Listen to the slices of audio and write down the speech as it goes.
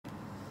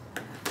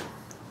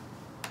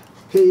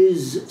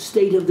his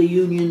State of the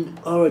Union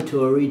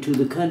oratory to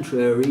the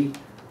contrary,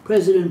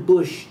 President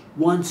Bush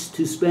wants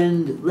to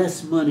spend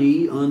less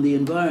money on the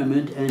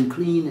environment and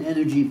clean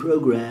energy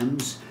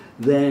programs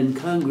than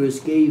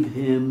Congress gave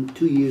him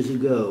 2 years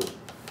ago.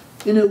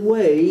 In a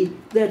way,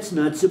 that's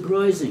not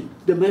surprising.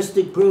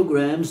 Domestic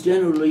programs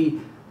generally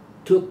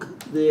took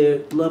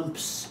their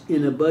lumps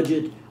in a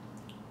budget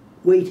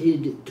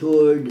weighted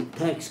toward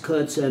tax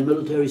cuts and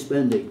military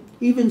spending.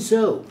 Even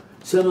so,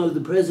 some of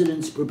the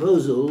president's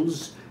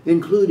proposals,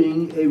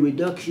 including a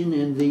reduction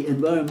in the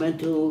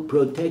Environmental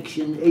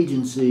Protection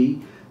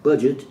Agency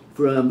budget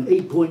from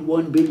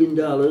 $8.1 billion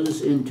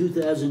in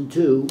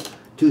 2002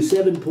 to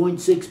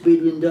 $7.6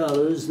 billion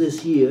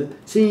this year,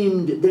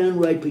 seemed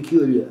downright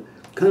peculiar,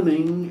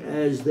 coming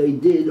as they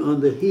did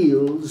on the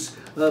heels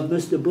of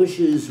Mr.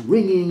 Bush's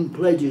ringing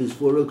pledges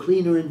for a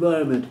cleaner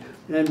environment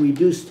and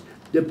reduced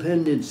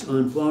dependence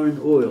on foreign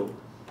oil.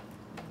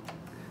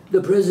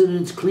 The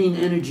president's clean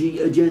energy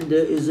agenda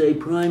is a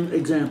prime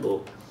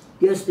example.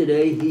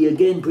 Yesterday, he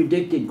again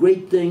predicted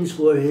great things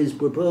for his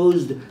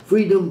proposed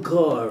Freedom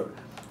Car,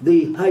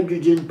 the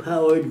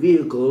hydrogen-powered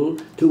vehicle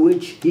to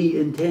which he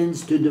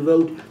intends to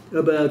devote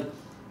about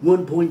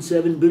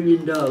 $1.7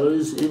 billion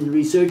in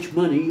research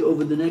money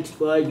over the next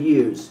 5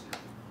 years.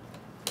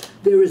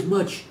 There is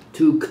much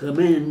to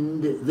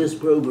commend this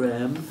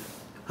program.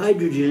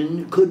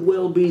 Hydrogen could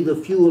well be the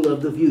fuel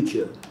of the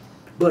future,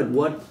 but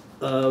what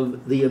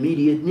of the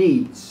immediate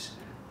needs?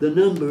 The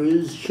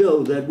numbers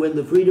show that when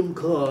the Freedom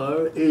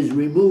Car is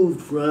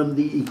removed from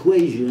the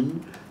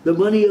equation, the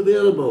money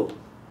available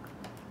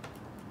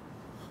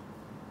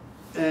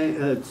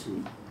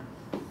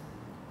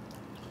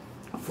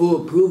for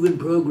proven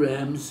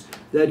programs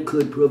that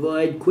could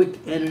provide quick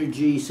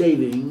energy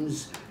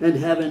savings and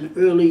have an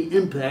early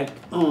impact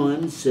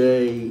on,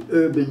 say,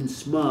 urban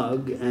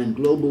smog and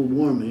global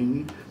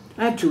warming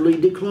actually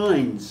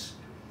declines.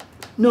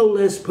 No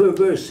less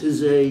perverse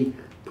is a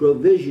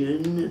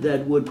provision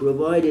that would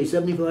provide a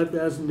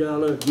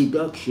 $75,000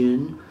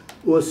 deduction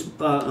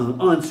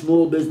on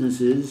small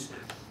businesses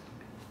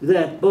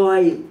that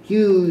buy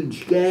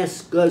huge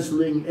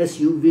gas-guzzling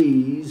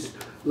SUVs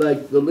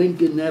like the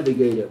Lincoln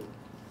Navigator.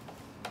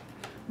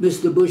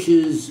 Mr.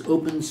 Bush's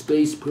open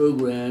space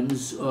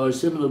programs are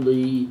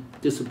similarly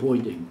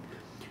disappointing.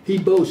 He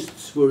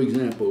boasts, for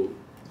example,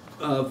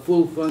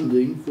 full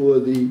funding for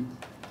the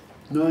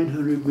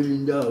 $900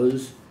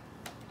 million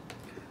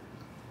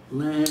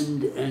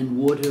Land and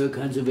Water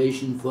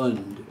Conservation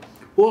Fund,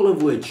 all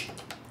of which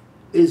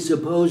is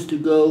supposed to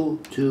go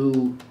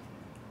to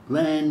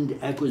land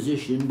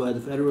acquisition by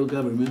the federal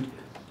government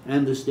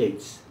and the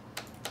states.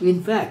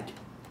 In fact,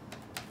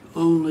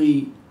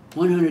 only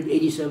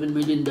 $187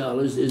 million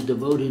is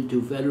devoted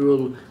to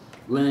federal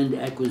land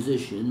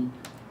acquisition,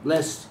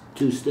 less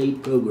to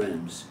state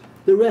programs.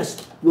 The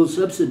rest will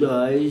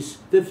subsidize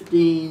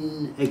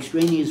 15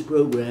 extraneous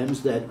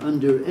programs that,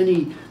 under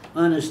any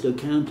honest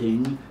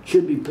accounting,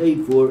 should be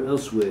paid for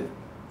elsewhere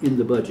in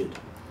the budget.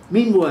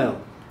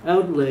 Meanwhile,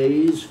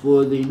 outlays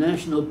for the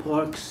national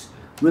parks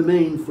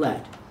remain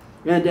flat,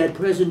 and at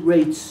present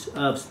rates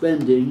of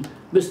spending,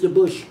 Mr.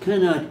 Bush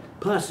cannot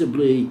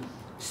possibly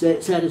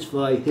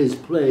satisfy his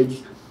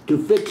pledge to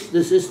fix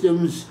the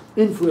system's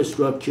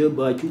infrastructure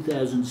by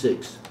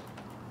 2006.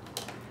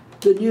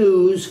 The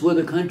news for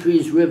the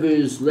country's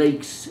rivers,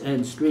 lakes,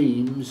 and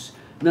streams,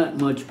 not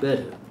much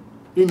better.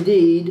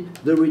 Indeed,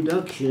 the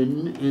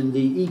reduction in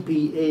the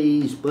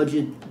EPA's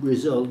budget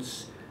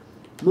results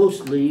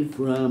mostly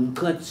from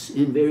cuts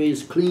in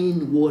various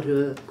clean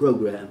water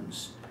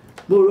programs.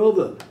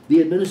 Moreover, the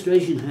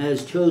administration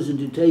has chosen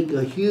to take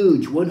a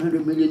huge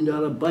 $100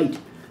 million bite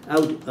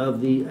out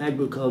of the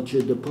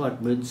Agriculture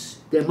Department's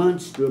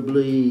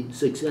demonstrably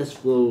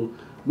successful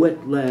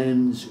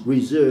Wetlands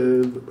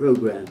Reserve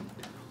Program,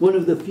 one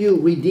of the few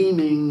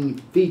redeeming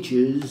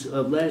features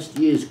of last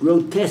year's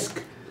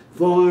grotesque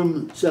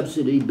farm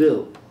subsidy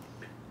bill.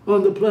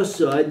 On the plus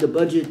side, the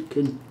budget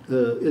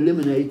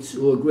eliminates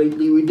or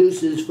greatly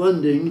reduces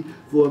funding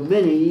for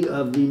many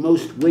of the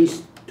most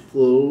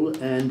wasteful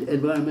and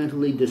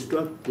environmentally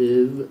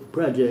destructive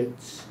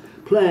projects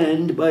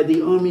planned by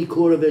the Army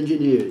Corps of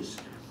Engineers.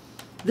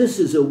 This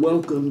is a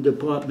welcome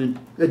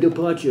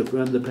departure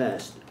from the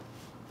past,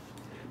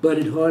 but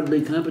it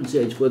hardly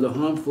compensates for the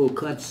harmful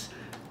cuts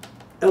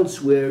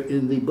elsewhere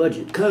in the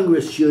budget.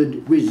 Congress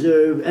should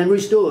reserve and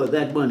restore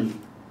that money.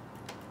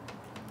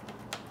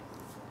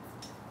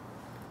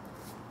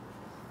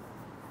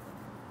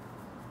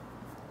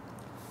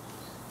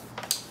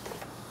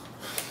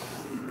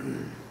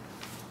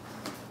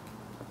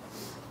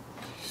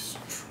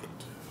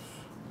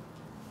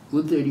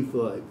 $135.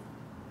 What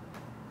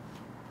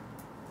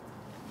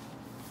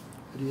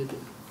do you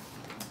think?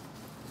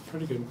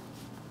 Pretty good.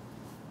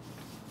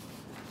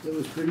 That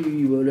was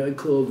pretty, what I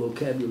call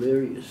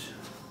vocabularious.